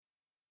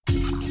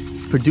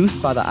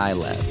Produced by the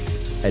iLab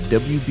at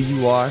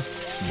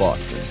WBUR,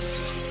 Boston.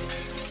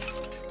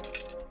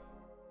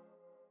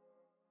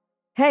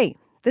 Hey,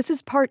 this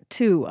is part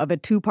 2 of a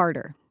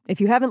two-parter.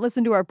 If you haven't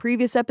listened to our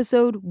previous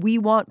episode, We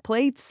Want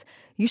Plates,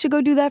 you should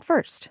go do that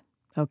first.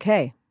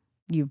 Okay,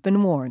 you've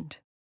been warned.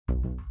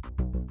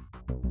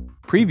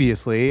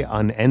 Previously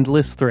on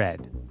Endless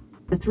Thread.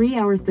 A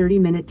 3-hour,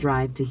 30-minute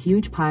drive to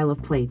huge pile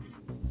of plates.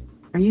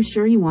 Are you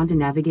sure you want to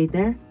navigate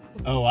there?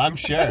 Oh, I'm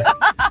sure.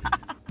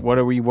 What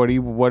are we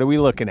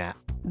looking at?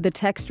 The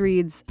text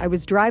reads, I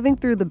was driving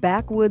through the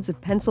backwoods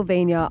of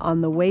Pennsylvania on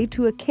the way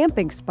to a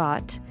camping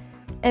spot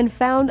and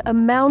found a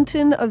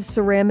mountain of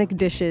ceramic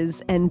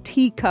dishes and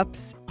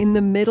teacups in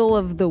the middle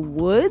of the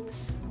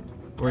woods?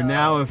 We're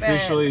now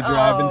officially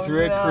driving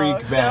through a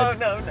creek bed.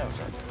 No.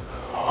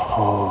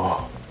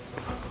 Oh.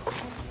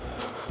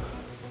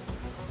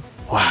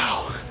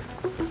 Wow.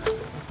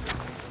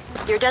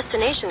 Your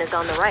destination is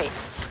on the right.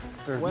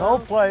 There's no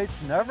plates,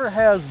 never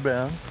has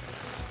been.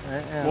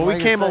 And Well, we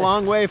like came I a say,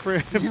 long way You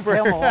came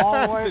a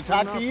long way to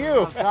talk to you.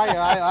 I'll tell you,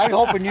 I'm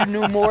hoping you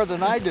knew more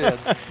than I did.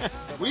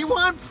 We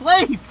want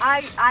plates.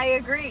 I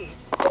agree.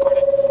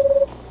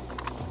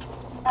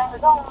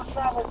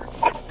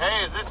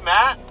 Hey, is this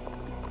Matt?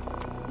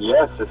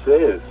 Yes, this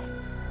is.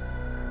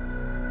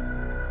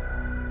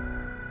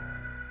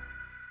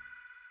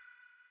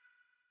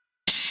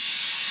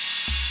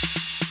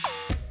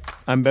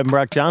 I'm Ben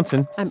Brock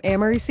Johnson. I'm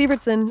Amory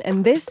Sievertson,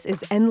 and this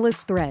is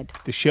Endless Thread.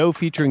 The show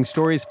featuring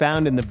stories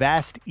found in the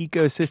vast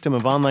ecosystem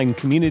of online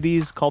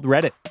communities called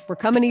Reddit. We're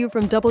coming to you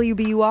from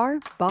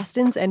WBUR,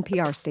 Boston's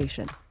NPR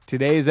station.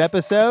 Today's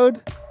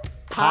episode,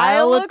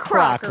 Pile of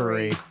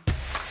Crockery.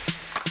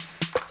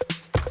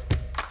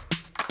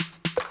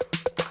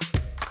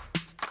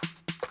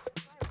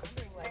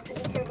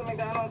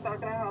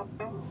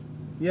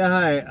 Yeah,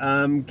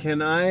 hi.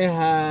 Can I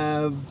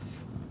have...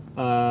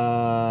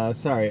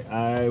 sorry,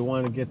 I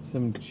want to get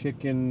some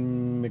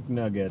chicken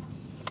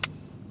McNuggets.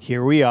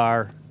 Here we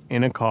are,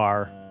 in a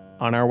car,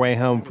 on our way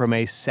home from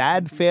a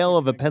sad fail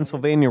of a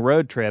Pennsylvania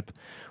road trip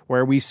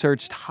where we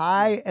searched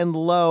high and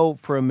low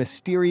for a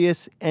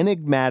mysterious,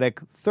 enigmatic,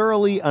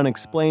 thoroughly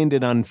unexplained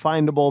and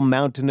unfindable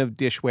mountain of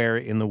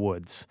dishware in the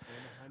woods.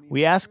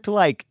 We asked,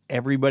 like,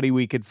 everybody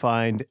we could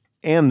find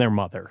and their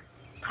mother.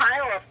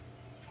 Pile of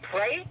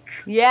plates?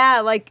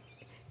 Yeah, like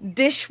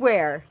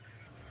dishware.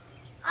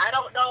 I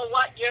don't know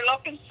what you're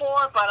looking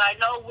for, but I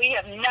know we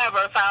have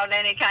never found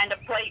any kind of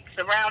plates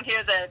around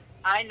here that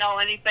I know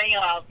anything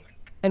of.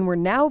 And we're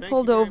now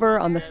pulled over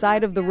on the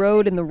side of the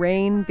road in the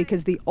rain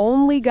because the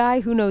only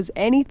guy who knows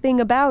anything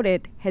about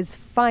it has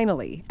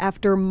finally,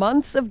 after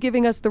months of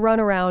giving us the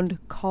runaround,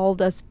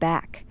 called us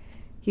back.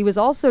 He was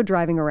also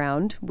driving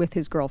around with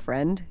his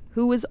girlfriend,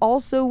 who was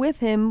also with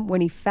him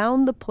when he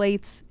found the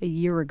plates a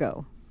year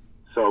ago.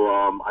 So,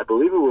 I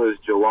believe it was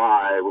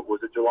July.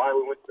 Was it July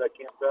we went to that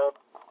campground?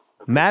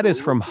 Matt is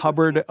from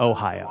Hubbard,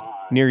 Ohio,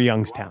 near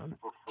Youngstown.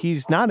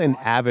 He's not an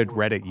avid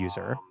Reddit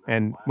user,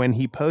 and when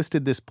he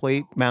posted this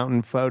plate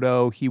mountain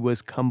photo, he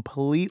was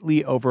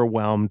completely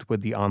overwhelmed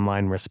with the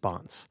online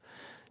response.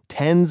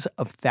 Tens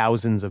of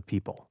thousands of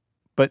people.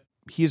 But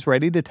he's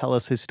ready to tell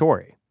us his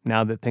story,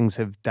 now that things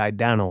have died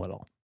down a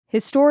little.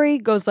 His story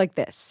goes like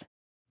this.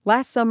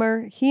 Last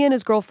summer, he and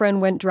his girlfriend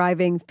went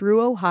driving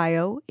through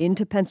Ohio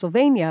into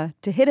Pennsylvania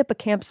to hit up a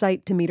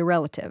campsite to meet a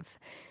relative,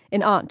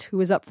 an aunt who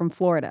was up from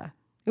Florida.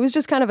 It was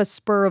just kind of a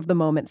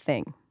spur-of-the-moment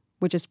thing,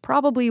 which is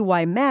probably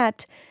why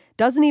Matt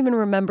doesn't even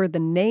remember the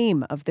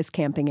name of this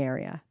camping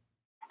area.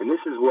 And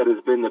this is what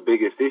has been the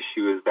biggest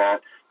issue, is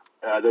that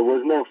there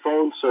was no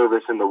phone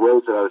service in the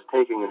roads that I was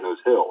taking in those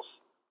hills.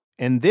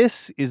 And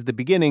this is the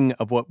beginning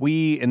of what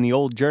we in the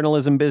old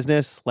journalism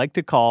business like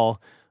to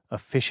call a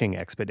fishing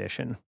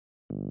expedition.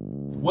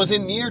 Was it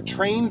near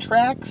train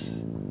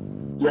tracks?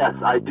 Yes,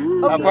 I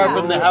do. How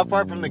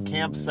far from the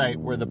campsite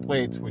were the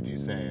plates, would you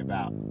say,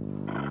 about?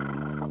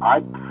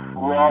 I'd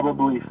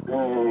probably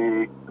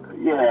say,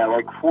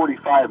 like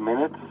 45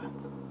 minutes.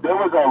 There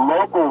was a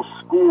local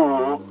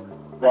school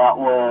that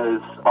was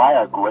by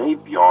a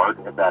graveyard,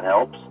 if that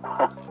helps.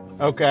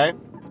 Okay.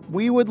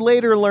 We would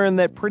later learn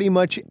that pretty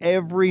much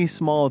every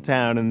small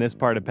town in this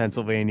part of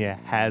Pennsylvania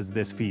has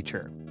this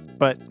feature.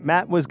 But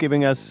Matt was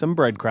giving us some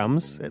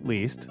breadcrumbs, at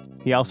least.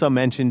 He also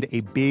mentioned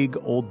a big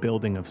old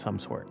building of some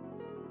sort,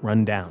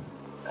 run down.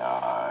 It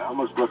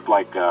almost looked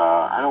like,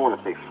 I don't want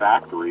to say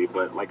factory,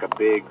 but like a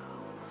big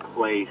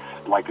place,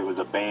 like it was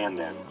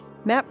abandoned.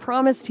 Matt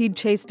promised he'd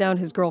chase down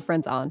his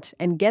girlfriend's aunt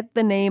and get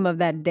the name of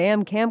that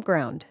damn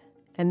campground.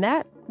 And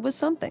that was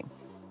something.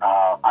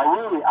 I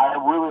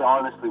really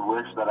honestly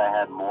wish that I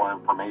had more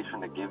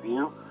information to give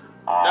you.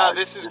 No,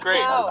 this is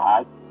great.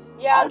 I'd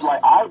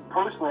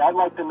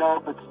like to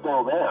know if it's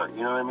still there.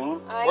 You know what I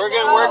mean?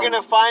 We're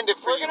gonna find it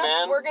for you,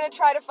 man. We're gonna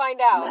try to find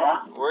out.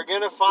 Yeah. We're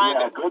gonna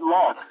find it. Good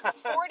luck.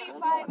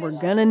 45. We're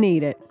gonna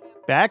need it.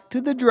 Back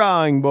to the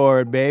drawing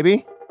board,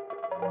 baby.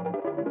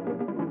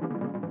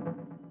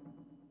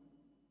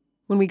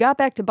 When we got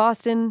back to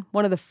Boston,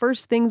 one of the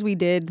first things we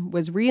did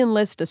was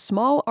re-enlist a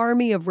small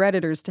army of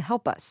Redditors to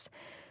help us.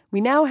 We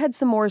now had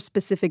some more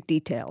specific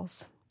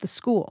details. The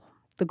school,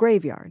 the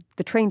graveyard,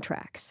 the train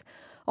tracks.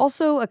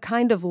 Also a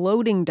kind of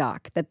loading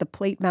dock that the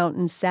plate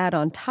mountain sat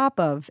on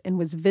top of and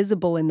was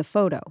visible in the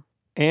photo.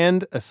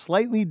 And a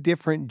slightly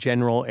different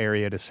general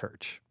area to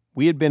search.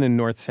 We had been in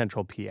north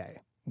central PA.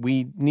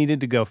 We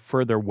needed to go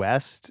further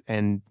west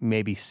and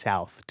maybe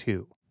south,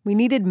 too. We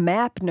needed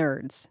map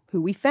nerds,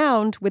 who we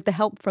found with the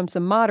help from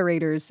some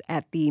moderators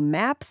at the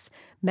Maps,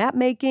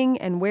 Mapmaking,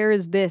 and Where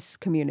Is This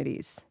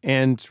communities.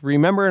 And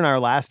remember in our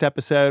last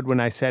episode when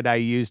I said I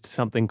used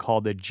something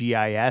called a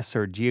GIS,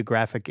 or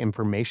Geographic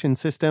Information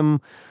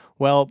System?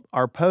 Well,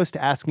 our post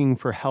asking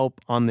for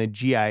help on the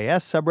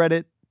GIS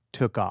subreddit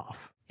took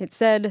off. It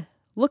said,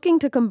 looking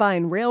to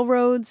combine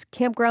railroads,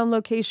 campground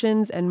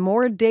locations, and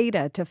more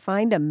data to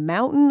find a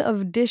mountain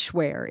of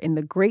dishware in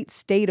the great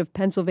state of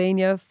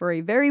Pennsylvania for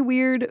a very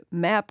weird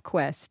map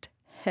quest.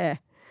 Heh.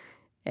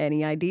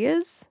 Any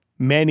ideas?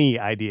 Many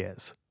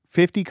ideas.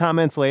 50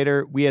 comments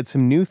later, we had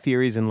some new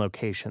theories and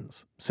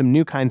locations, some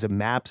new kinds of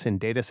maps and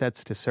data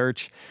sets to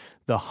search.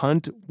 The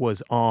hunt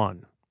was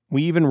on.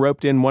 We even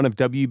roped in one of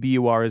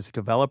WBUR's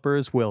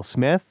developers, Will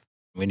Smith.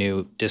 We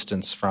knew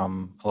distance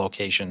from a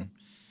location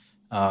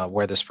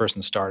where this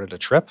person started a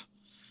trip,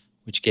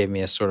 which gave me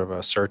a sort of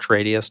a search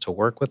radius to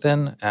work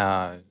within.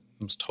 I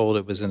was told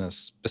it was in a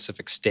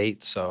specific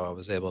state, so I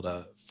was able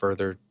to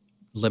further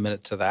limit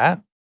it to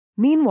that.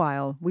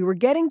 Meanwhile, we were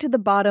getting to the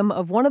bottom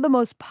of one of the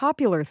most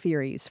popular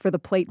theories for the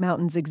Plate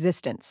Mountain's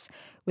existence,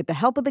 with the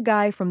help of the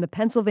guy from the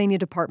Pennsylvania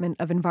Department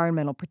of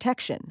Environmental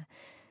Protection.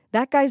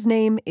 That guy's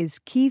name is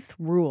Keith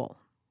Rule.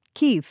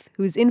 Keith,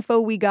 whose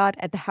info we got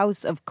at the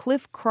house of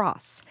Cliff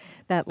Cross,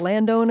 that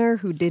landowner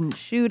who didn't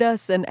shoot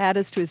us and add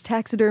us to his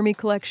taxidermy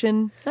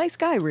collection. Nice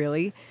guy,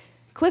 really.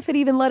 Cliff had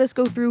even let us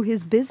go through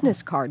his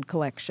business card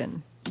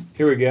collection.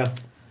 Here we go.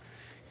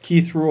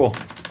 Keith Rule,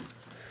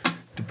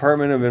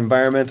 Department of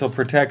Environmental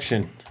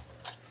Protection.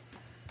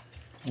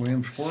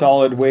 Williamsport.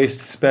 Solid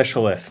waste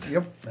specialist.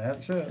 Yep,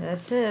 that's it.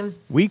 That's him.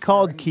 We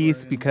called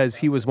Keith because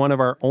he was one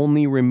of our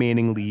only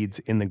remaining leads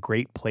in the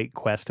Great Plate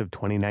Quest of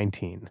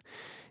 2019.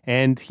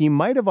 And he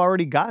might have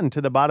already gotten to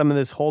the bottom of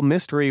this whole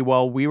mystery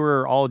while we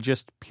were all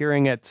just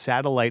peering at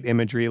satellite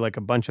imagery like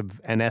a bunch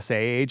of NSA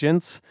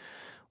agents.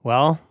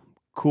 Well,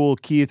 cool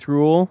Keith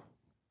Rule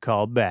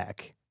called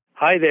back.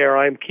 Hi there,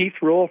 I'm Keith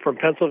Rule from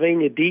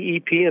Pennsylvania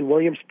DEP in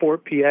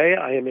Williamsport, PA.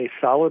 I am a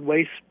solid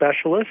waste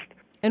specialist.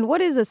 And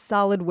what is a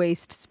solid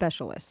waste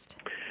specialist?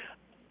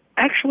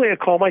 Actually, I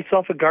call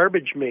myself a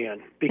garbage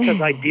man because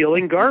I deal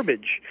in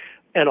garbage.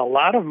 And a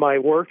lot of my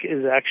work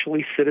is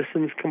actually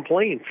citizens'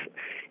 complaints.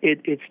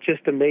 It's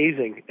just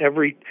amazing.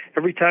 Every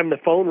time the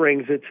phone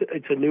rings,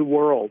 it's a new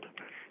world.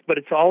 But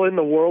it's all in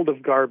the world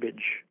of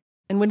garbage.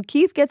 And when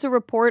Keith gets a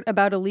report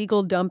about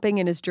illegal dumping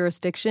in his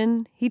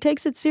jurisdiction, he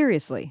takes it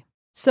seriously.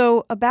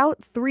 So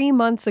about 3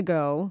 months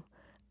ago,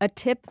 a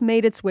tip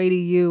made its way to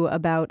you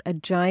about a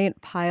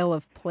giant pile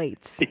of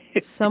plates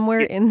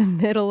somewhere in the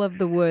middle of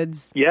the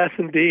woods. Yes,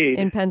 indeed.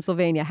 In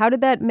Pennsylvania. How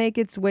did that make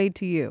its way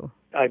to you?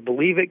 I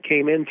believe it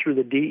came in through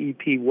the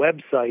DEP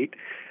website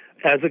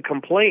as a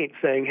complaint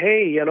saying,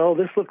 hey,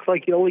 this looks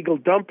like illegal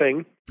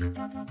dumping.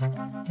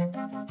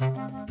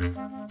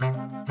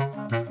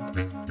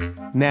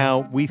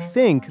 Now, we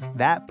think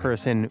that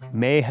person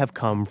may have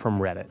come from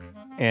Reddit.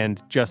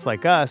 And just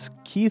like us,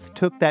 Keith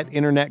took that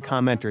internet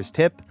commenter's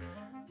tip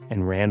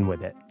and ran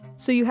with it.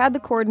 So you had the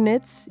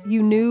coordinates,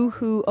 you knew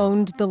who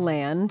owned the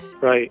land.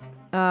 Right.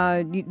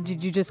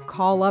 Did you just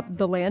call up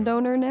the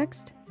landowner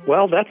next?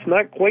 Well, that's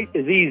not quite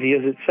as easy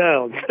as it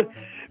sounds,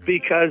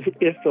 because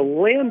if the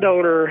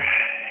landowner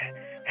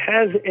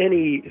has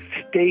any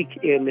stake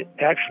in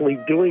actually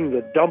doing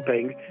the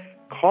dumping,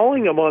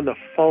 calling them on the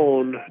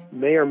phone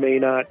may or may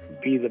not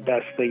be the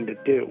best thing to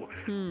do.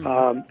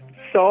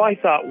 So I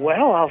thought,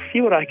 well, I'll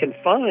see what I can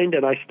find,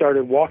 and I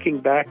started walking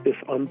back this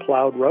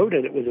unplowed road,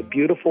 and it was a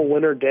beautiful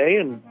winter day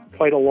and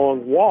quite a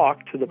long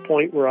walk to the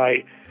point where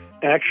I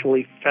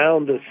actually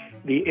found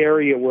the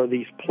area where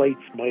these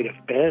plates might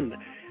have been,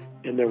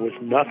 and there was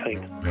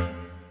nothing.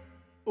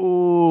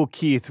 Ooh,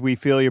 Keith, we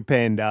feel your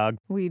pain, dog.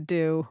 We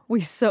do.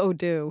 We so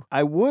do.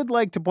 I would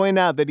like to point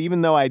out that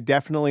even though I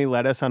definitely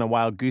led us on a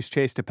wild goose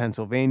chase to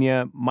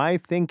Pennsylvania, my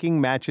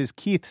thinking matches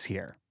Keith's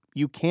here.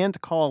 You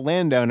can't call a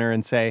landowner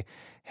and say,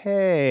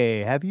 hey,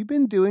 have you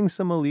been doing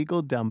some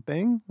illegal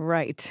dumping?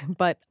 Right.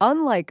 But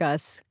unlike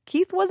us,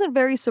 Keith wasn't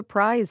very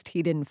surprised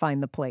he didn't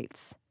find the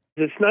plates.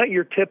 It's not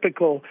your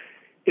typical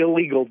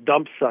illegal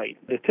dump site.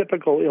 The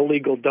typical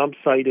illegal dump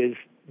site is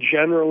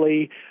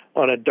generally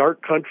on a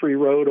dark country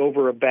road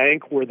over a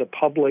bank where the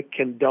public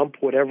can dump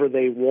whatever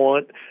they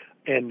want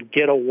and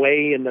get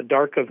away in the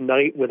dark of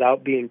night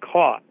without being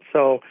caught.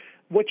 So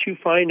what you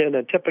find in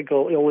a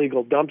typical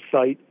illegal dump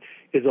site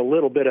is a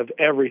little bit of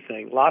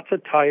everything. Lots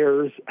of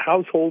tires,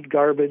 household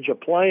garbage,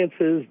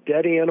 appliances,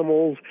 dead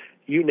animals,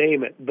 you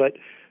name it. But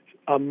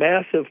a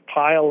massive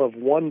pile of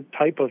one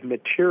type of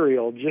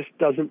material just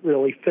doesn't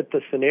really fit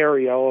the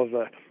scenario of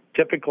a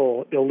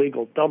typical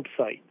illegal dump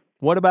site.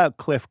 What about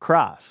Cliff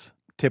Cross?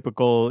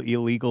 Typical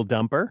illegal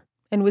dumper?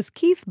 And was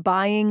Keith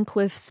buying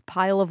Cliff's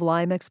pile of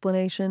lime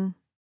explanation?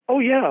 Oh,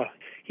 yeah.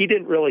 He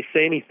didn't really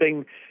say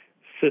anything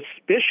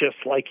suspicious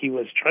like he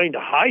was trying to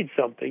hide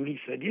something. He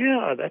said,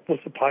 yeah, that was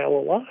a pile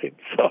of lime.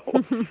 So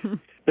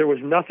there was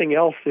nothing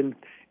else in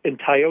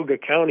Tioga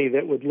County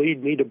that would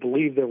lead me to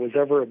believe there was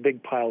ever a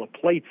big pile of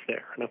plates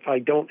there. And if I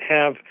don't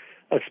have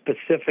a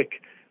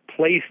specific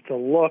place to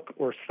look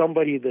or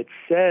somebody that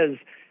says,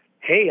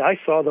 hey, I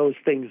saw those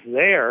things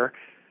there,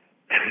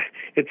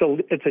 it's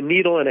a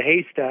needle in a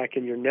haystack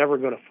and you're never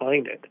going to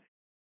find it.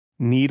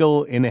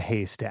 Needle in a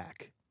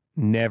haystack.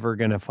 Never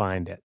going to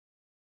find it.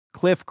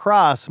 Cliff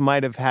Cross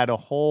might have had a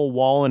whole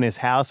wall in his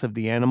house of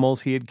the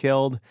animals he had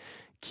killed.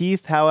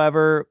 Keith,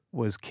 however,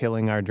 was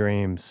killing our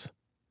dreams.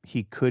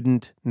 He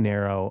couldn't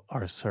narrow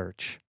our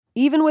search.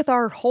 Even with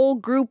our whole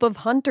group of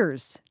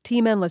hunters,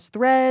 Team Endless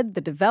Thread,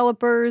 the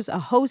developers, a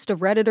host of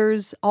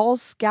Redditors, all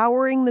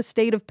scouring the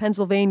state of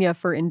Pennsylvania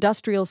for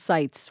industrial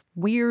sites,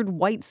 weird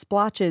white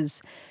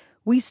splotches,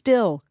 we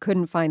still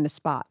couldn't find the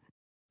spot.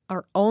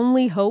 Our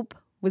only hope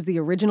was the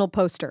original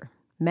poster,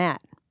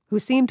 Matt, who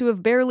seemed to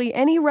have barely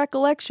any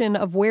recollection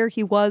of where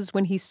he was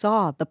when he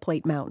saw the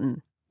Plate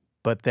Mountain.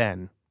 But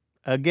then,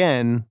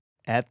 again,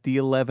 at the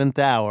 11th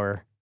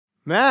hour,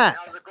 Matt!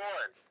 How's it going?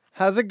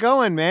 How's it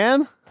going,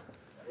 man?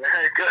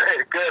 Good.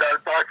 I'm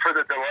sorry for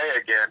the delay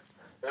again.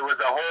 It was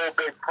a whole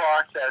big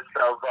process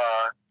of...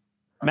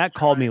 Matt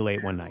called me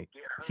late one night.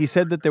 He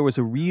said that there was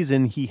a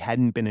reason he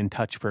hadn't been in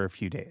touch for a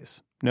few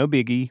days. No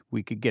biggie,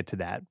 we could get to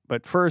that.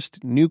 But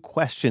first, new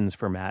questions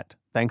for Matt,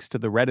 thanks to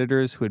the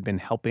Redditors who had been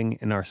helping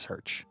in our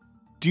search.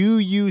 Do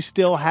you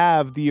still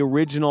have the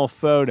original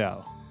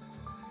photo?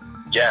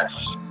 Yes.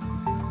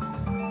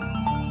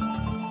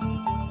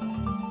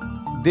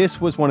 This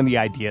was one of the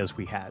ideas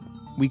we had.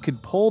 We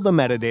could pull the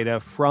metadata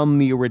from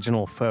the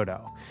original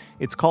photo.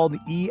 It's called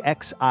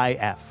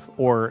EXIF,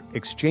 or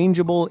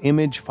Exchangeable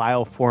Image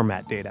File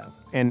Format Data,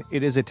 and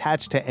it is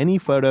attached to any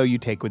photo you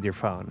take with your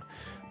phone.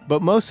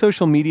 But most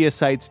social media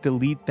sites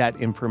delete that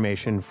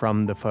information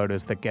from the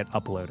photos that get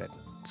uploaded.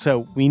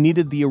 So we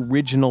needed the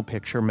original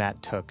picture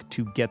Matt took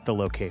to get the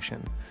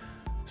location.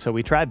 So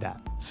we tried that.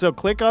 So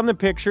click on the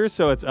picture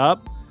so it's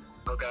up.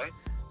 Okay.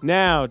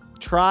 Now,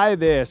 try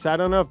this. I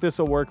don't know if this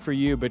will work for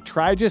you, but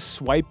try just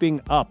swiping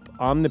up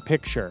on the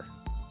picture.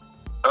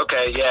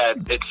 Okay, yeah.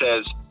 It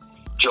says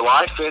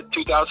July 5th,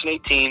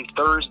 2018,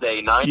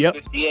 Thursday,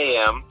 9:50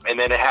 a.m., and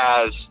then it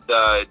has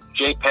the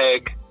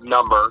JPEG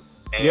number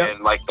and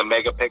like the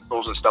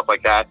megapixels and stuff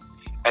like that.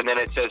 And then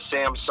it says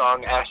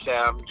Samsung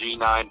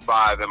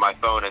SMG95 in my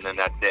phone, and then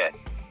that's it.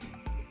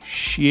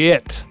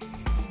 Shit.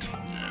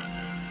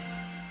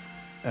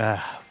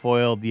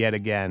 Foiled yet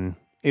again.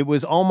 It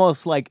was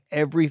almost like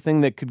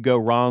everything that could go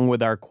wrong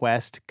with our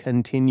quest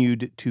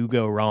continued to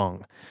go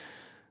wrong.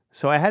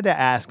 So I had to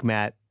ask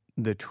Matt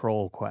the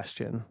troll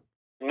question.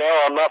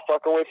 No, I'm not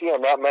fucking with you.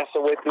 I'm not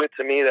messing with you.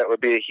 To me, that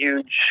would be a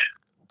huge,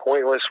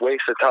 pointless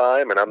waste of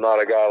time, and I'm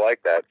not a guy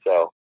like that,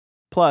 so...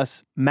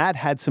 Plus, Matt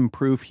had some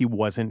proof he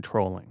wasn't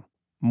trolling.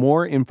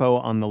 More info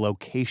on the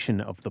location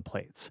of the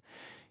plates.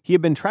 He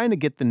had been trying to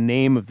get the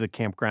name of the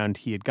campground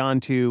he had gone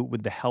to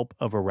with the help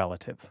of a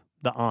relative,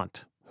 the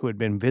aunt, who had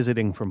been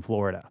visiting from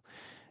Florida.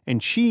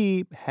 And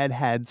she had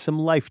had some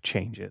life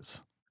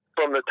changes.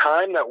 From the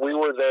time that we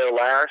were there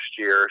last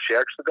year, she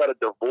actually got a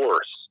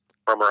divorce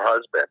from her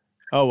husband.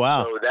 Oh,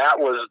 wow. So that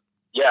was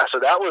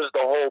the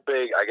whole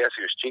big, I guess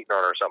he was cheating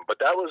on her or something, but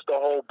that was the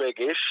whole big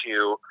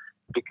issue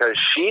because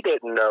she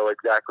didn't know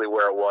exactly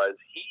where it was.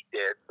 He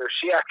did. So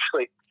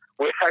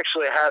we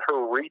actually had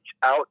her reach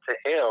out to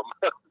him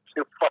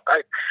to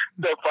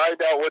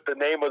find out what the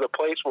name of the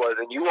place was.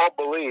 And you won't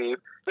believe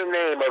the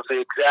name of the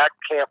exact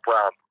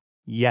campground.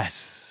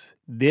 Yes,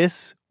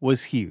 this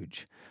was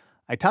huge.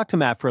 I talked to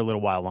Matt for a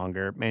little while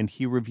longer, and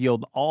he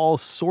revealed all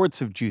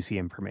sorts of juicy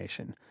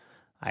information.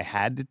 I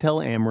had to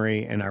tell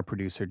Amory and our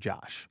producer,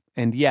 Josh.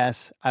 And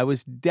yes, I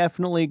was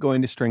definitely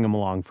going to string him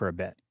along for a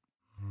bit.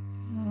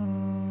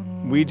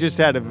 We just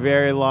had a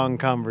very long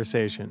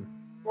conversation.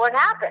 What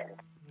happened?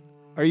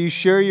 Are you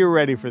sure you're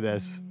ready for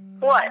this?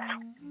 What?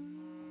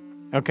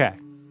 Okay.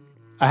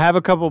 I have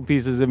a couple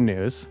pieces of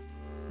news.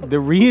 The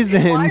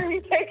reason... Why are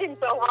you taking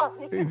so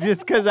long?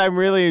 Just because I'm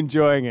really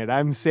enjoying it.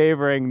 I'm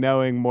savoring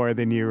knowing more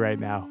than you right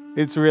now.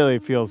 It really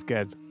feels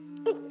good.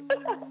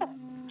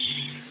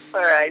 All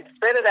right,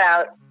 spit it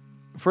out.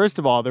 First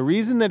of all, the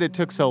reason that it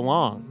took so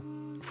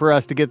long for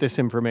us to get this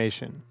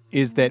information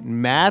is that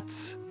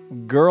Matt's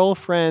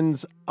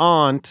girlfriend's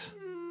aunt...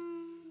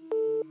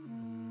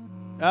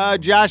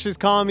 Josh is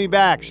calling me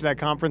back. Should I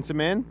conference him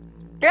in?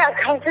 Yeah,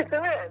 conference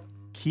him in.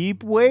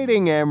 Keep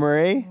waiting,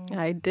 Amory.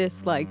 I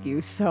dislike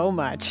you so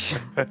much.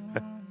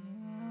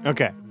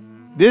 Okay.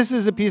 This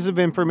is a piece of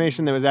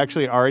information that was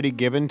actually already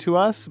given to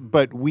us,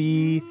 but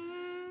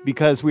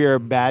because we are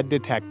bad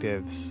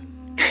detectives,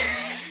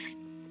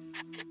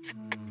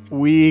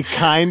 we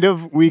kind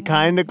of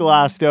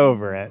glossed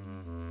over it.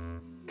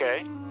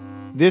 Okay.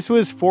 This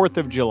was 4th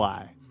of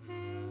July.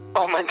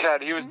 Oh my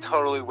God, he was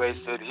totally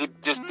wasted. He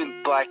just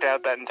blacked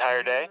out that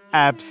entire day?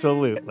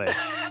 Absolutely.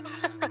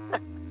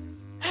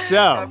 So,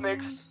 that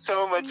makes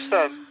so much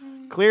sense.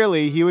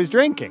 Clearly, he was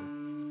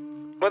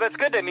drinking. Well, that's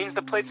good. That means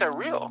the plates are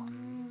real,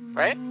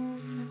 right?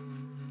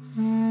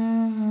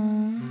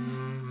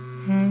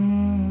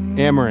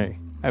 Amory,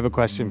 I have a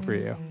question for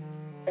you.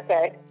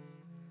 Okay.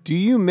 Do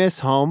you miss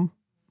home?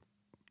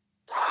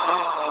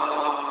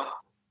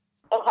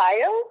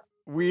 Ohio?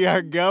 We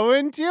are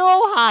going to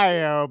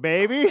Ohio,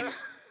 baby.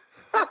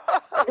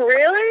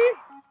 Really?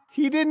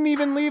 He didn't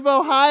even leave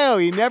Ohio.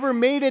 He never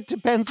made it to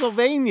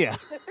Pennsylvania.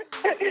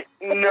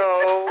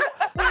 No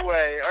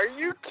way. Are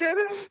you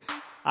kidding?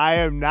 I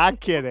am not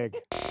kidding.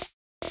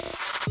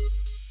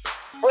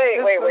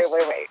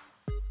 Wait.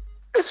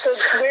 So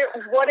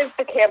what is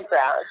the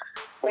campground?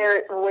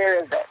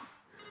 Where is it?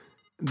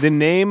 The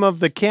name of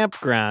the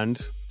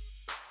campground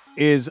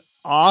is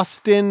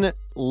Austin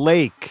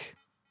Lake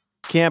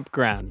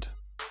Campground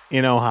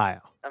in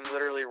Ohio. I'm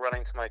literally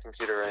running to my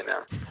computer right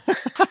now.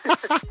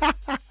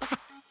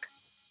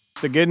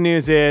 The good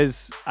news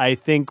is, I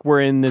think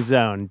we're in the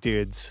zone,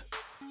 dudes.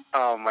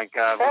 Oh my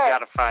God, we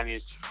gotta find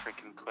these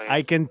freaking plates.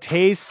 I can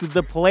taste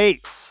the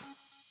plates.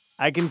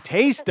 I can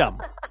taste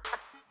them.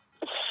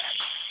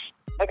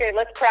 Okay,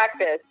 let's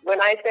practice.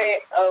 When I say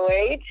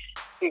OH,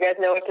 do you guys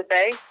know what to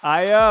say?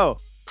 I-O.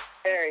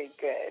 Very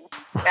good.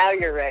 Now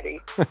you're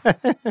ready.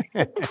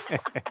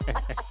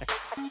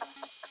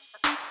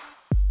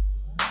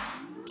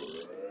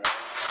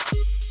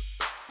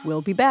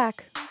 We'll be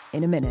back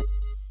in a minute.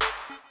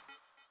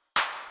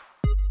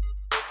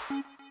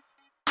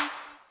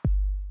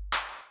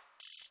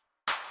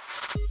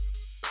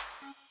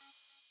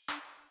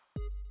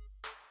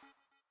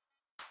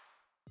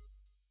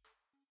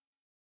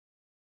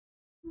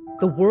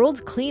 The world's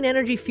clean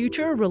energy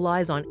future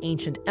relies on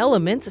ancient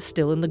elements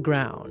still in the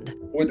ground.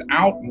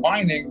 Without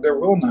mining, there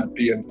will not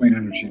be a clean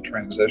energy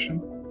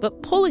transition.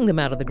 But pulling them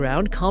out of the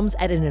ground comes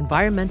at an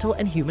environmental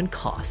and human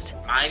cost.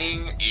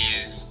 Mining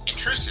is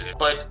intrusive,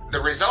 but the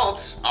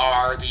results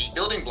are the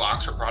building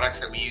blocks for products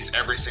that we use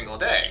every single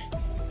day.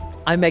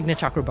 I'm Meghna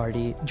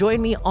Chakrabarty.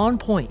 Join me on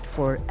Point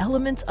for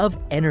Elements of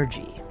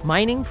Energy,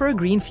 Mining for a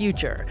Green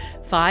Future.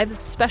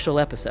 5 special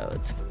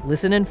episodes.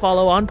 Listen and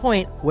follow On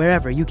Point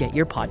wherever you get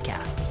your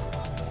podcasts.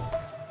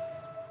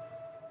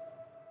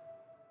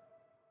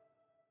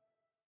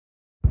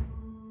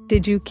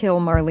 Did you kill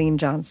Marlene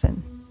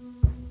Johnson?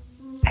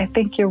 I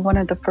think you're one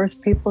of the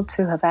first people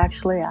to have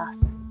actually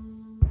asked.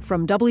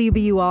 From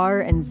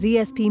WBUR and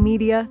ZSP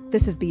Media,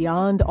 this is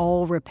Beyond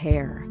All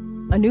Repair,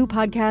 a new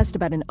podcast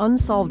about an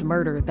unsolved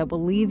murder that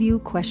will leave you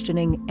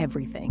questioning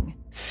everything.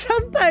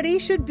 Somebody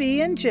should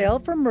be in jail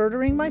for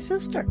murdering my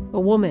sister. A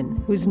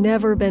woman who's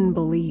never been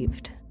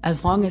believed.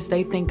 As long as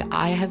they think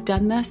I have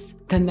done this,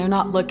 then they're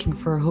not looking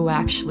for who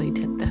actually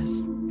did this.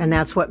 And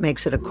that's what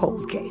makes it a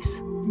cold case.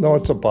 No,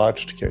 it's a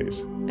botched case.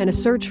 And a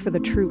search for the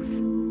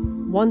truth,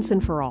 once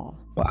and for all.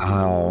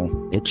 Wow,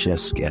 it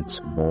just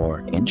gets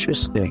more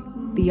interesting.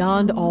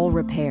 Beyond All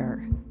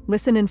Repair.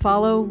 Listen and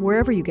follow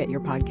wherever you get your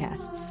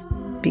podcasts.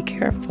 Be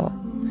careful.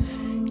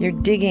 You're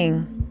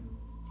digging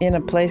in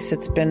a place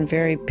that's been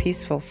very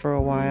peaceful for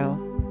a while.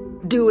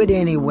 Do it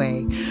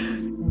anyway.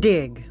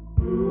 Dig.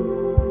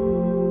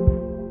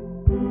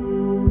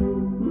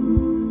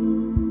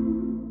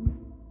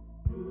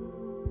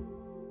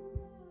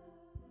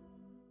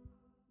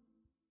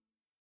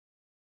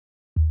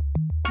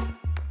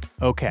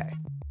 Okay,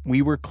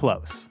 we were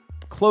close.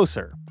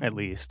 Closer, at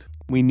least.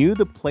 We knew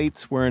the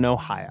plates were in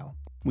Ohio.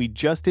 We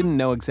just didn't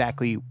know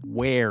exactly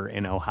where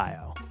in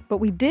Ohio. But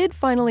we did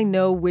finally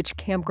know which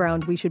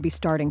campground we should be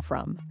starting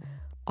from.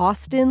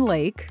 Austin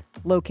Lake,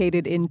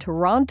 located in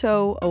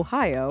Toronto,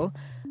 Ohio.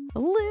 A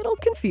little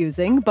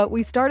confusing, but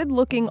we started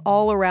looking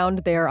all around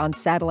there on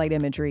satellite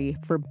imagery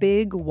for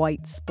big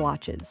white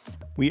splotches.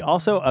 We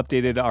also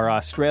updated our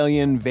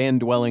Australian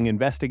van-dwelling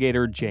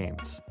investigator,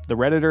 James, the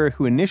Redditor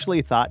who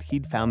initially thought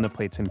he'd found the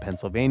plates in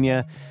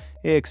Pennsylvania,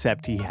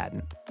 except he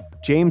hadn't.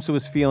 James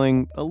was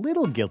feeling a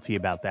little guilty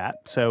about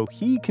that, so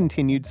he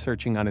continued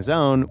searching on his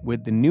own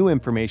with the new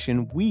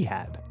information we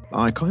had.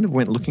 I kind of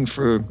went looking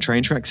for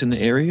train tracks in the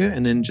area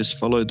and then just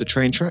followed the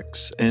train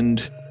tracks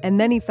And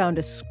then he found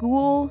a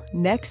school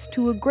next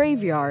to a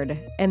graveyard,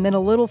 and then a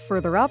little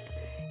further up,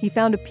 he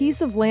found a piece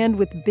of land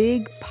with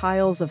big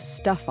piles of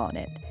stuff on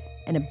it,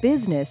 and a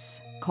business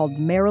called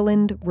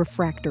Maryland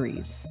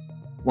Refractories.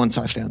 Once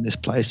I found this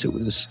place,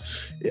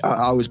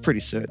 I was pretty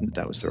certain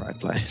that was the right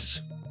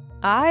place.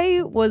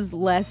 I was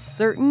less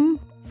certain.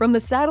 From the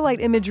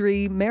satellite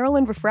imagery,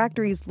 Maryland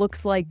Refractories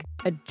looks like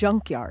a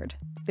junkyard.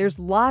 There's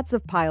lots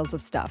of piles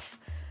of stuff.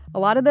 A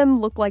lot of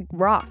them look like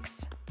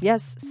rocks.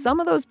 Yes,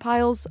 some of those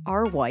piles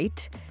are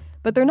white,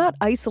 but they're not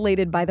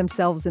isolated by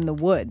themselves in the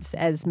woods,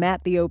 as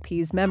Matt the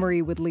OP's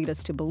memory would lead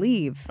us to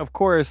believe. Of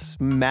course,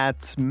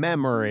 Matt's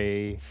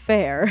memory.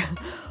 Fair.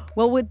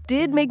 Well, what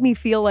did make me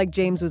feel like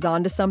James was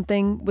onto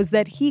something was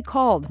that he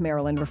called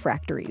Maryland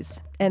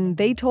Refractories, and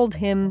they told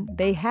him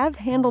they have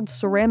handled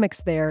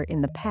ceramics there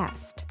in the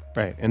past.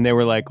 Right, and they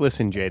were like,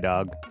 listen,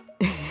 J-Dog,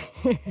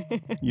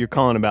 you're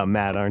calling about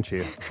Matt, aren't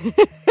you?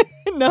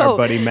 No, our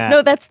buddy Matt.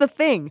 No, that's the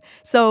thing.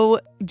 So,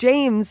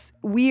 James,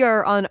 we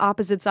are on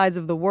opposite sides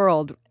of the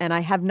world, and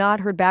I have not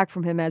heard back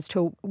from him as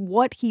to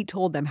what he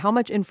told them, how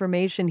much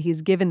information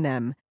he's given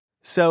them.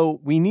 So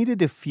we needed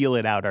to feel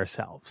it out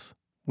ourselves.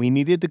 We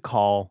needed to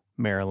call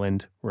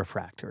Maryland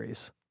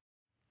Refractories.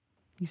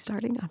 You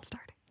starting? I'm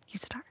starting. You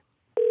start.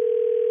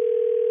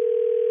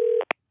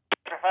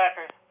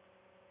 Refractories.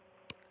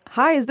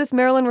 Hi, is this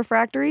Maryland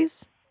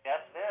Refractories? Yes,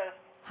 it is.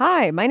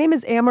 Hi, my name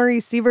is Amory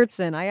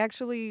Sievertson. I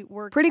actually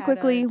work pretty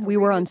quickly. We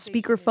were on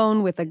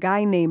speakerphone with a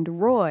guy named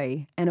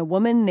Roy and a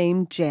woman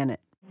named Janet.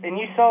 And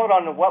you saw it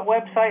on the what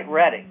website?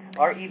 Reddit.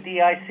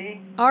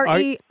 R-E-D-I-C?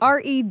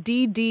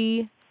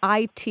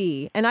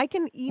 R-E-D-D-I-T. And I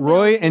can email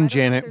Roy and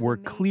Janet were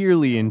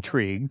clearly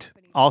intrigued.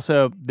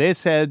 Also, they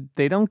said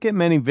they don't get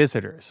many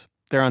visitors.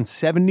 They're on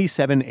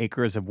 77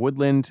 acres of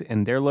woodland,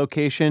 and their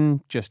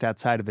location, just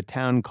outside of a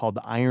town called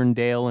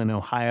Irondale in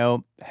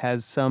Ohio,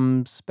 has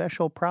some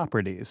special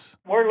properties.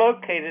 We're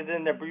located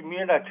in the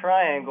Bermuda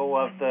Triangle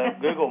of the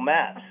Google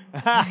Maps.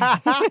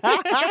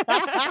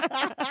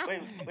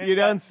 We've You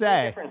don't got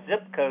say. different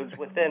zip codes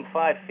within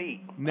 5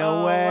 feet.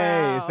 No way.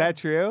 Wow. Is that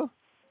true?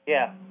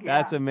 Yeah.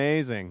 That's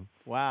amazing.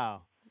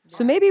 Wow.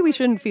 So maybe we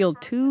shouldn't feel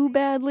too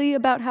badly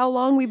about how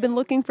long we've been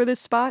looking for this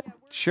spot?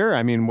 Sure.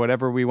 I mean,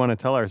 whatever we want to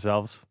tell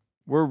ourselves.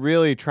 We're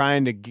really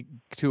trying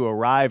to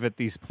arrive at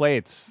these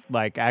plates,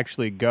 like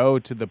actually go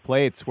to the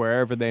plates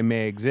wherever they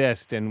may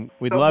exist, and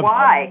we'd love.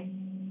 Why?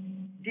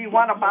 Do you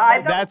want to buy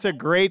them? That's a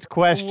great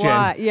question.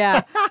 Why?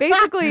 Yeah.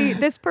 Basically,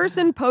 this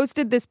person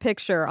posted this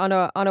picture on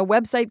a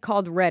website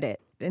called Reddit,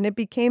 and it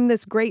became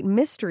this great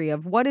mystery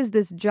of what is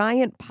this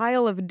giant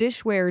pile of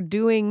dishware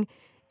doing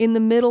in the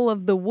middle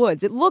of the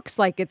woods. It looks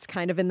like it's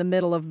kind of in the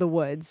middle of the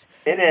woods.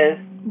 It is.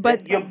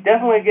 But you'll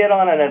definitely get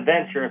on an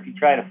adventure if you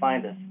try to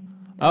find us.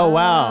 Oh,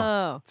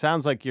 wow.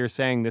 Sounds like you're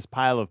saying this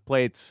pile of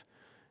plates,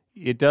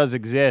 it does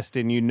exist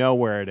and you know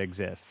where it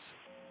exists.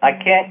 I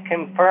can't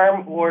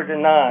confirm or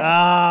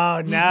deny.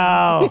 Oh,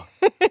 no.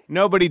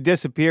 Nobody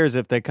disappears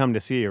if they come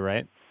to see you,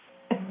 right?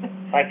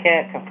 I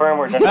can't confirm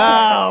or deny.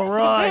 Oh,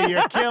 Roy,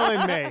 you're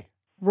killing me.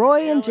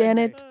 Roy and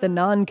Janet, the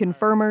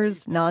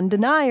non-confirmers,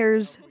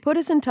 non-deniers, put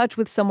us in touch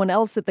with someone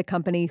else at the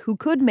company who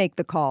could make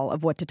the call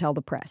of what to tell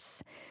the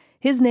press.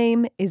 His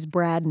name is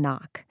Brad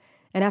Knock.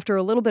 And after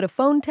a little bit of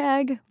phone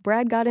tag,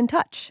 Brad got in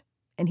touch,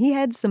 and he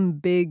had some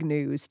big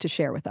news to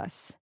share with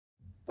us.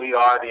 We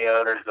are the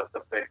owners of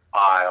the big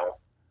pile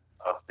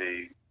of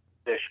the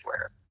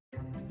dishware.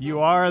 You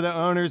are the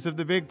owners of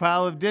the big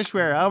pile of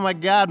dishware. Oh, my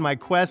God, my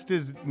quest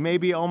is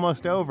maybe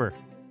almost over.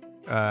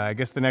 I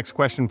guess the next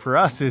question for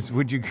us is,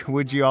 would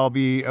you all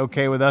be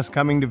okay with us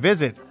coming to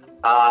visit?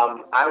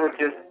 I would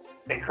just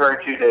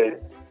encourage you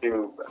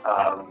to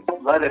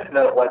let us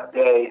know what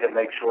day to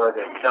make sure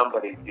that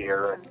somebody's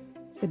here.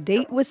 The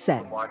date was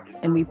set,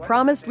 and we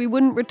promised we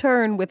wouldn't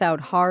return without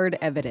hard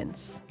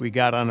evidence. We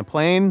got on a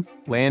plane,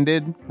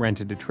 landed,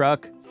 rented a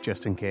truck,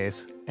 just in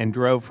case, and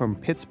drove from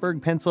Pittsburgh,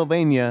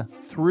 Pennsylvania,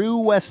 through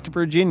West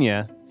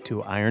Virginia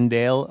to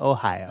Irondale,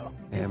 Ohio.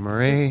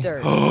 Amory. It's just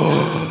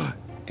dirt.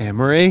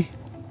 Amory?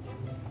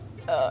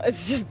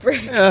 It's just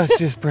bricks. It's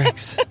just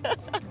bricks.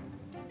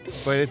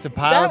 But it's a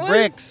pile of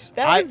bricks.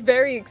 That was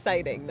very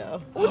exciting,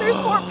 though. Oh, there's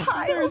more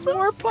piles. There's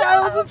more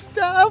piles of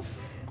stuff.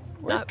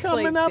 We're Not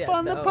coming up yet,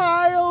 on though. the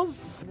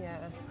piles.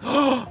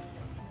 Yeah.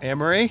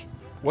 Amory,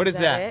 what is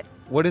that? it?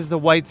 What is the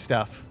white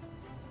stuff?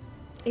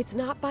 It's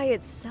not by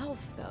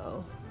itself,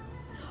 though.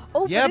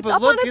 Oh, Yeah, but but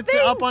up look, on a it's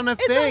thing. up on a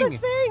It's thing. on a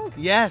thing.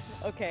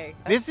 Yes. Okay.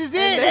 This is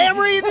And it, then-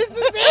 Amory. This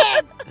is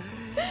it.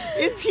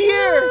 It's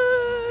here.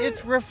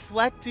 It's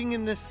reflecting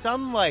in the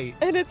sunlight.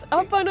 And it's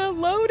up on a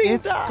loading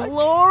It's dock.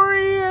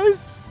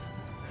 glorious.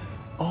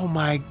 Oh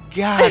my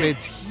God,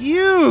 it's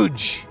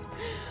huge.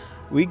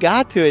 We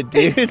got to it,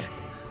 dude.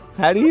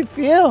 How do you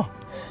feel?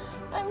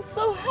 I'm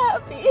so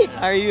happy.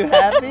 Are you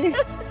happy?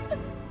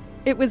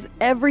 It was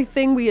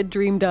everything we had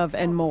dreamed of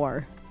and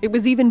more. It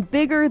was even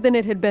bigger than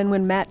it had been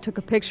when Matt took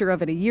a picture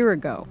of it a year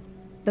ago.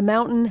 The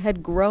mountain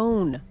had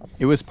grown.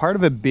 It was part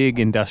of a big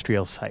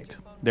industrial site.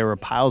 There were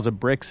piles of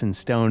bricks and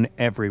stone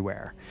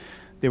everywhere.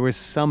 There was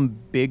some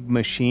big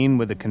machine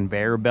with a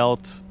conveyor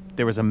belt.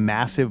 There was a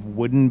massive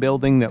wooden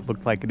building that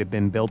looked like it had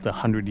been built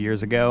 100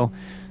 years ago.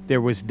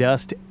 There was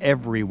dust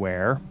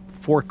everywhere.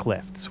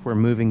 Forklifts were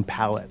moving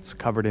pallets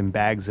covered in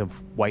bags of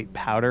white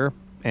powder,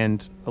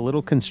 and a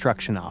little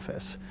construction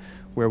office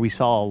where we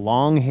saw a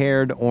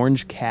long-haired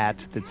orange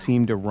cat that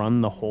seemed to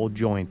run the whole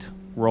joint,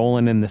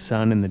 rolling in the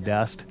sun and the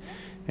dust,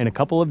 and a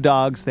couple of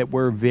dogs that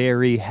were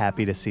very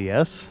happy to see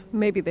us.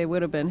 Maybe they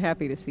would have been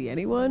happy to see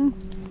anyone.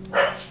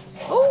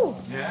 Oh!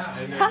 Yeah,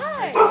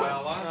 Hi!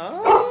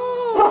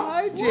 Oh,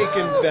 hi, Jake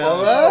and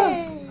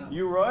Bella.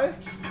 You, Roy?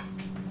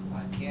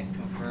 I can't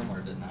confirm or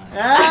deny.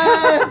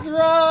 Ah, it's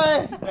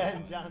Roy!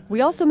 Ben Johnson.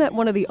 We also met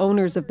one of the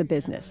owners of the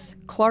business,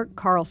 Clark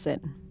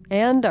Carlson,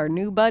 and our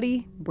new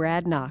buddy,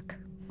 Brad Knock.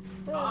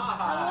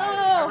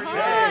 Hi.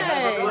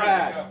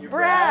 Hi.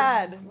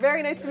 Brad.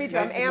 Very nice to meet you.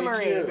 Nice I'm to meet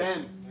Amory. you.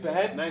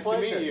 Ben, nice to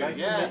meet you. Nice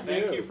to meet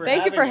thank you for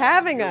Thank you for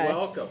having us. You're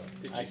welcome.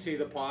 Did you see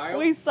the pile?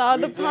 We saw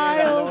the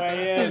pile. On the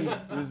way in. It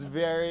was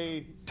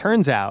very...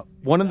 Turns out,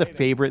 one of the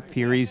favorite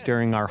theories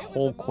during our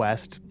whole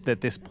quest,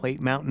 that this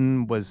plate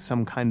mountain was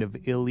some kind of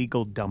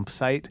illegal dump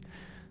site,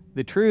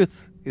 the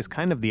truth is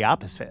kind of the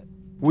opposite.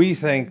 We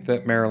think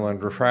that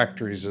Maryland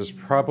Refractories is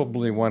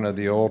probably one of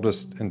the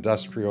oldest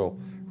industrial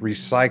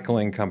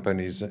recycling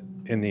companies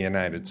in the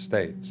United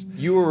States.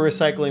 You were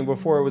recycling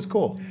before it was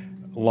cool.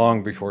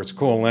 Long before it's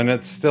cool, and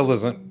it still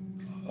isn't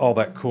all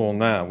that cool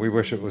now. We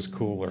wish it was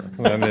cooler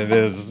than it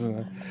is.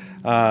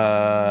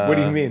 What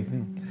do you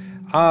mean?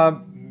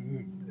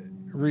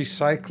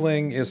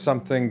 Recycling is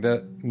something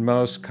that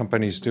most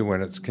companies do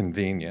when it's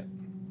convenient,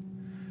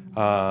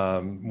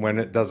 when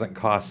it doesn't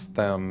cost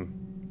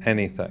them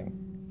anything.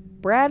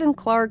 Brad and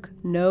Clark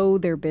know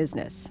their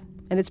business,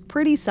 and it's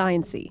pretty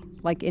sciencey,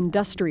 like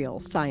industrial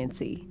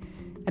sciencey.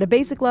 At a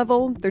basic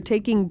level, they're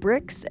taking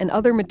bricks and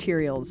other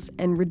materials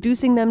and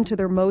reducing them to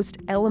their most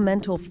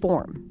elemental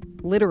form,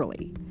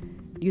 literally,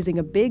 using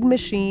a big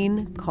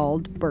machine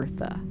called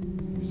Bertha.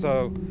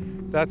 So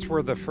that's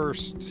where the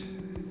first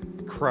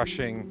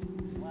crushing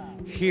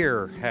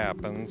here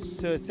happens.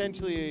 So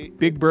essentially,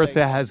 Big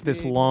Bertha has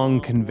this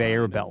long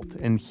conveyor belt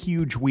and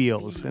huge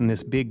wheels and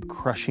this big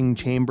crushing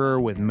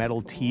chamber with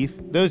metal teeth.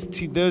 Those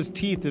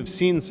teeth have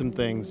seen some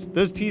things.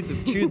 Those teeth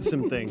have chewed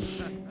some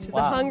things. She's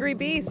a hungry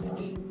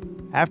beast.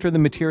 After the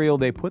material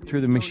they put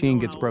through the machine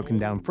gets broken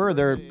down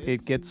further,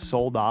 it gets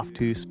sold off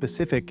to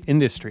specific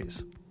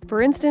industries.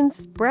 For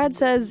instance, Brad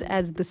says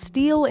as the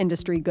steel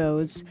industry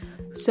goes,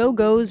 so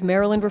goes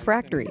Maryland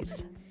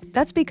Refractories.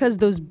 That's because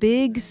those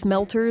big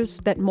smelters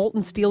that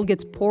molten steel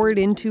gets poured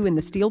into in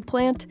the steel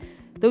plant,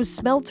 those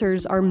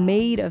smelters are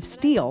made of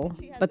steel,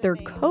 but they're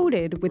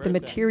coated with the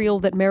material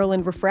that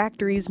Maryland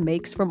Refractories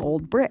makes from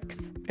old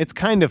bricks. It's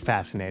kind of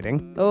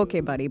fascinating. Okay,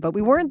 buddy, but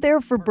we weren't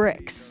there for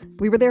bricks.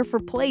 We were there for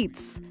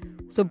plates.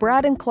 So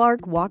Brad and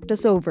Clark walked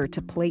us over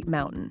to Plate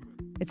Mountain.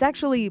 It's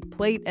actually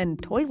Plate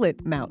and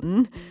Toilet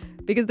Mountain,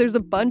 because there's a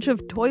bunch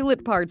of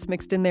toilet parts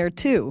mixed in there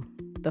too.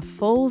 The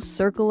full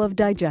circle of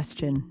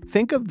digestion.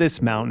 Think of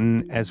this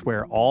mountain as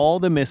where all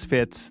the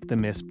misfits, the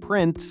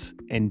misprints,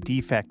 and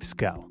defects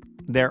go.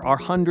 There are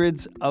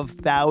hundreds of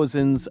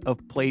thousands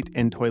of plate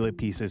and toilet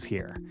pieces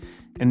here.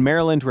 And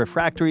Maryland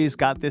Refractories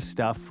got this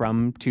stuff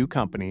from two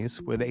companies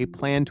with a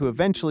plan to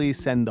eventually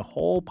send the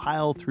whole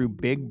pile through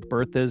Big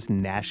Bertha's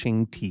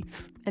gnashing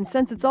teeth. And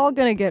since it's all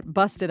gonna get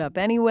busted up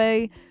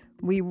anyway,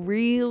 we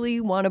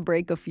really want to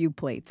break a few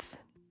plates.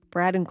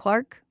 Brad and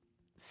Clark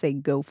say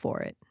go for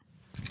it.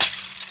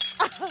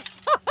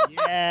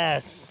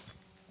 Yes.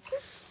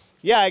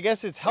 Yeah, I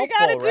guess it's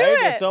helpful,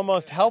 right? It's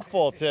almost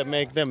helpful to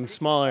make them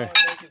smaller.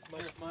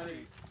 All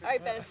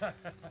right, Ben. That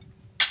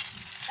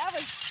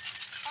was...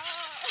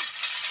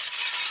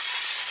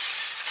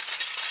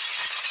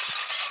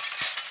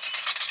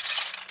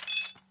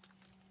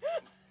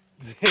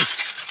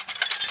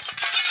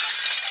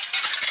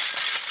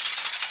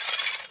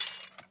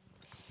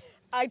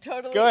 I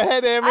totally... Go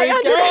ahead, Emery.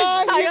 Come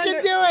on, you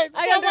can do it.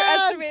 I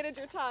underestimated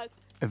your toss.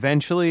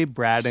 Eventually,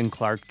 Brad and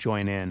Clark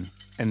join in,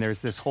 and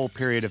there's this whole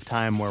period of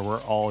time where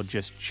we're all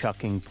just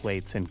chucking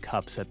plates and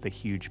cups at the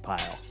huge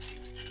pile.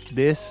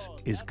 This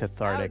is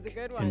cathartic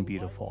and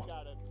beautiful.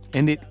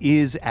 And it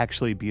is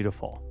actually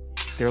beautiful.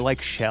 They're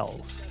like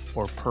shells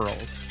or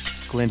pearls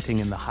glinting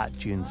in the hot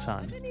June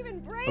sun.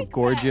 A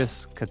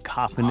gorgeous,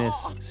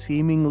 cacophonous,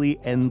 seemingly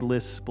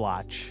endless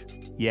splotch.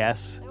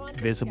 Yes,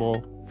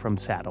 visible from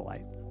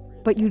satellite.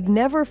 But you'd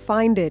never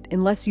find it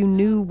unless you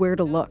knew where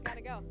to look.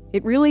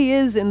 It really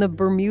is in the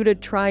Bermuda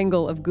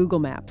Triangle of Google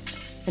Maps.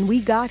 And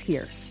we got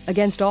here,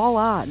 against all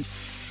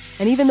odds.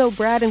 And even though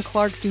Brad and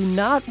Clark do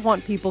not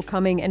want people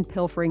coming and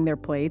pilfering their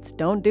plates,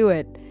 don't do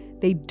it,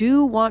 they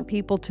do want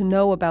people to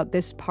know about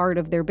this part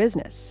of their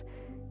business.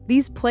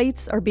 These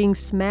plates are being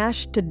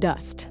smashed to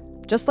dust,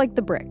 just like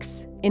the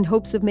bricks, in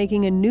hopes of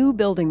making a new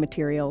building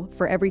material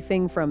for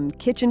everything from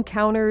kitchen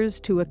counters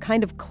to a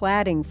kind of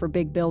cladding for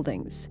big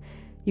buildings.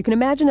 You can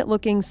imagine it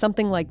looking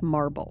something like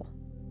marble.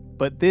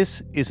 But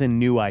this is a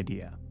new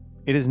idea.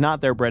 It is not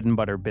their bread and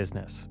butter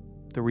business.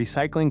 The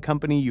recycling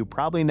company you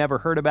probably never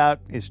heard about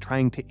is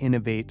trying to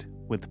innovate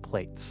with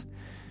plates.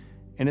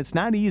 And it's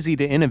not easy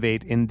to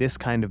innovate in this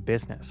kind of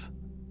business.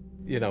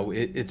 You know,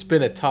 it's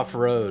been a tough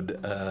road,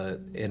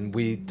 and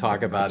we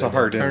talk about it's a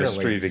hard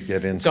industry to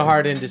get into. It's a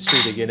hard industry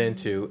to get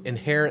into.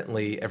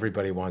 Inherently,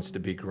 everybody wants to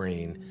be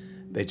green.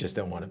 They just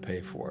don't want to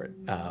pay for it.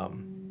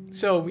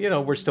 So, you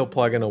know, we're still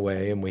plugging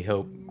away, and we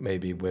hope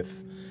maybe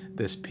with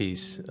this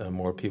piece,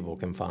 more people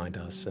can find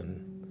us.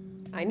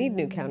 And I need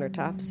new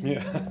countertops.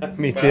 Yeah,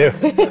 me too.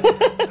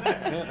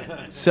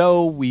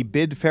 So we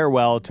bid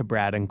farewell to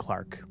Brad and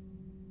Clark.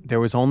 There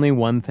was only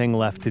one thing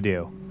left to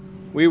do.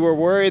 We were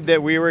worried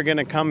that we were going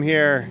to come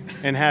here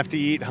and have to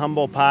eat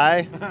humble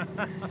pie.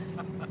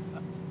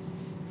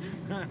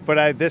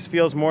 But this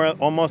feels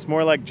almost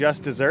more like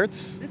just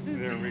desserts.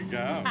 There we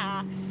go.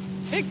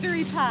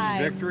 Victory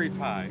pie. Victory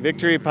pie.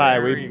 Victory pie.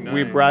 Very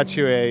We brought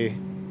you a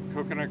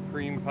coconut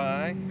cream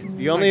pie.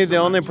 The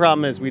only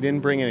problem is we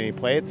didn't bring any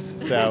plates,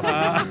 so.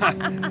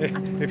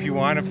 If you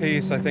want a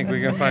piece, I think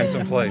we can find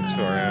some plates for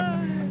you.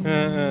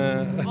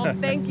 Well,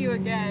 thank you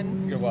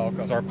again. You're welcome.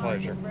 It's our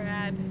pleasure.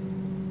 Brad.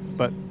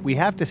 But we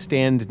have to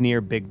stand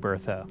near Big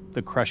Bertha,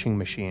 the crushing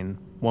machine,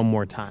 one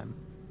more time.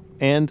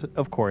 And,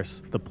 of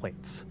course, the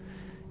plates.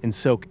 And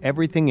soak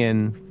everything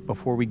in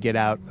before we get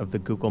out of the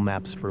Google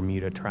Maps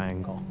Bermuda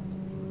Triangle.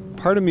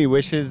 Part of me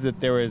wishes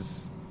that there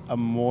was a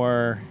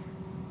more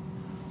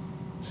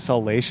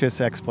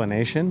salacious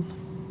explanation.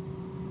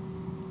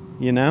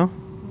 You know?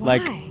 Why?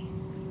 Like,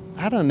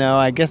 I don't know.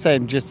 I guess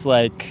I'm just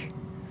like...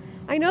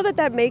 I know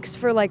that makes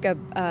for like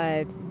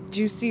a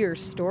juicier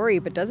story,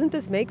 but doesn't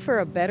this make for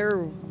a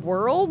better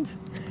world?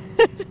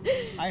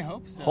 I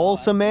hope so.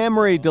 Wholesome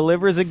Amory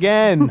delivers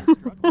again.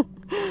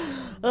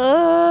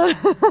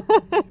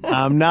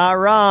 I'm not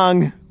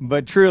wrong,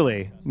 but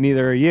truly,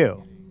 neither are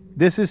you.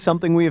 This is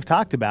something we have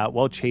talked about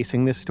while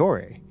chasing this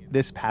story,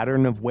 this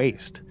pattern of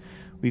waste.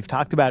 We've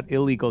talked about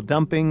illegal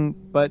dumping,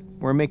 but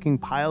we're making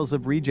piles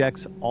of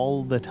rejects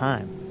all the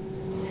time.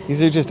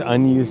 These are just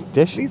unused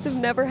dishes. These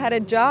have never had a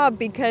job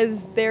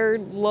because their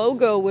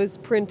logo was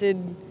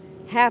printed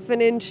half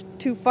an inch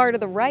too far to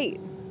the right.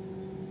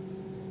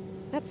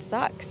 That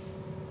sucks.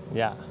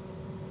 Yeah.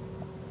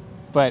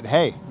 But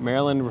hey,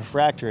 Maryland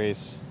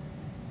Refractories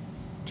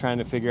trying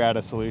to figure out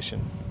a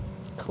solution.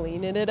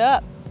 Cleaning it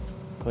up.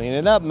 Clean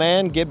it up,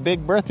 man. Get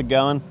Big Bertha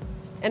going.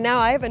 And now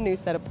I have a new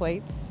set of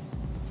plates.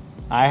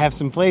 I have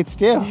some plates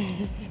too.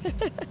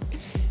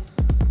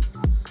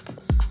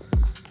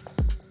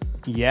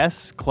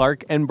 Yes,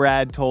 Clark and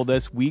Brad told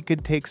us we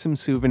could take some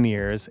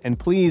souvenirs. And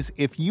please,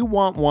 if you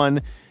want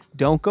one,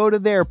 don't go to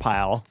their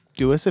pile.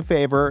 Do us a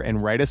favor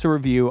and write us a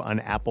review on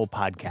Apple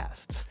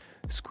Podcasts.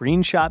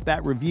 Screenshot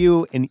that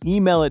review and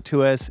email it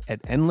to us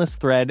at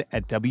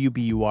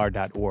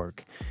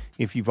endlessthread@wbur.org.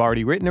 If you've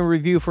already written a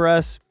review for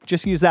us,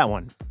 just use that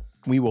one.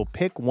 We will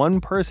pick one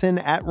person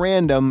at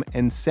random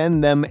and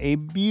send them a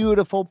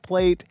beautiful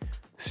plate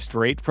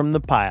straight from the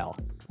pile.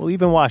 We'll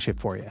even wash it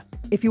for you.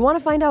 If you want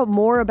to find out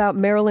more about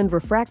Maryland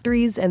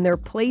Refractories and their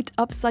plate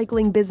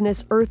upcycling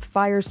business Earth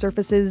Fire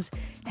Surfaces,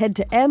 head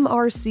to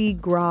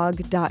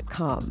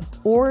mrcgrog.com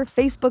or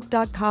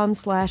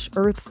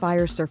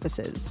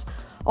facebook.com/earthfiresurfaces.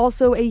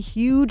 Also, a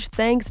huge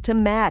thanks to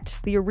Matt,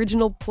 the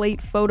original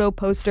plate photo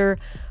poster.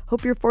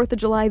 Hope your 4th of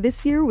July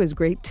this year was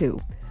great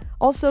too.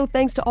 Also,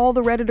 thanks to all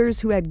the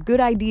Redditors who had good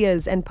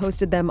ideas and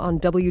posted them on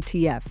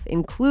WTF,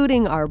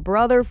 including our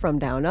brother from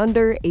down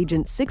under,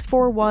 Agent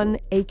 641,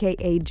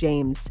 aka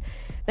James.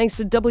 Thanks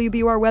to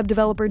WBUR web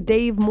developer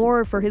Dave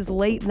Moore for his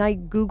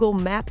late-night Google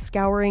map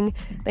scouring.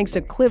 Thanks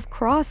to Cliff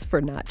Cross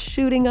for not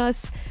shooting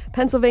us.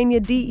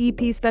 Pennsylvania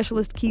DEP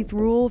specialist Keith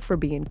Rule for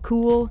being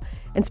cool.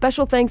 And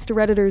special thanks to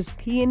Redditors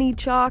Peony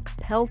Chalk,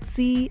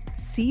 Peltzy,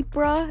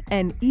 Cipra,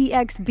 and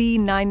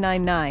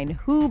EXB999,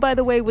 who, by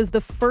the way, was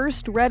the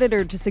first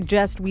Redditor to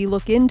suggest we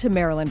look into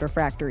Maryland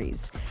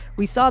Refractories.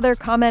 We saw their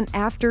comment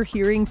after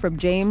hearing from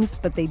James,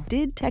 but they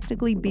did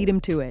technically beat him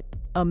to it.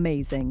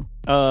 Amazing.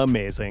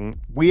 Amazing.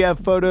 We have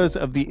photos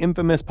of the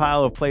infamous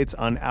pile of plates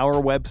on our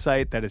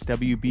website. That is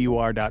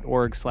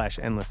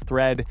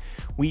wbur.org/endlessthread.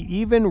 We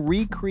even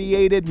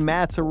recreated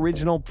Matt's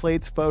original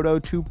plates photo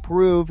to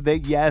prove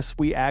that, yes,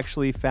 we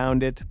actually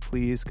found it.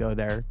 Please go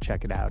there,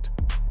 check it out.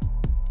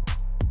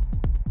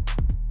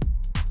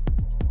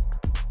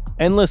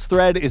 Endless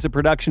Thread is a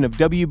production of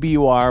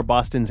WBUR,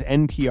 Boston's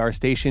NPR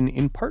station,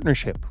 in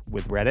partnership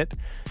with Reddit.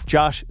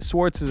 Josh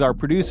Swartz is our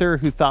producer,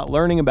 who thought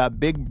learning about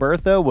Big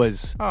Bertha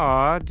was...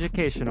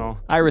 educational.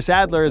 Iris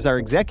Adler is our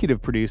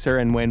executive producer,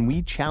 and when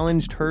we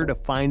challenged her to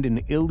find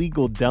an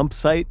illegal dump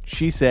site,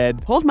 she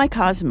said... Hold my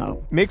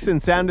Cosmo. Mix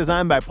and sound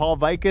design by Paul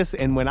Vikas,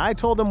 and when I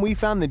told him we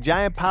found the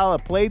giant pile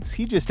of plates,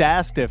 he just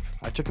asked if...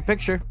 I took a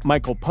picture.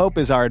 Michael Pope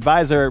is our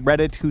advisor at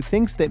Reddit, who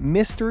thinks that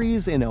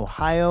mysteries in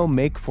Ohio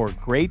make for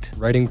great...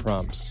 writing prompts.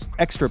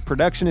 Extra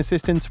production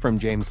assistance from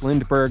James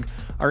Lindberg.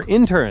 Our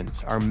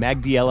interns are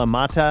Magdiela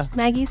Mata.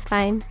 Maggie's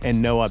fine. And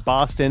Noah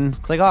Boston.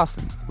 It's like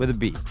Austin with a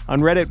B.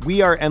 On Reddit,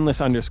 we are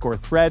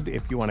endless_thread.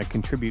 If you want to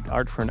contribute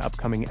art for an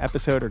upcoming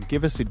episode or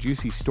give us a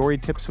juicy story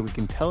tip so we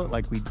can tell it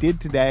like we did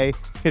today,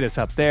 hit us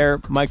up there.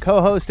 My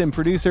co-host and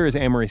producer is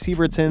Amory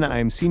Sievertson. I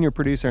am senior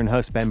producer and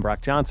host Ben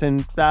Brock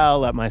Johnson. I'll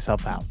let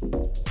myself out.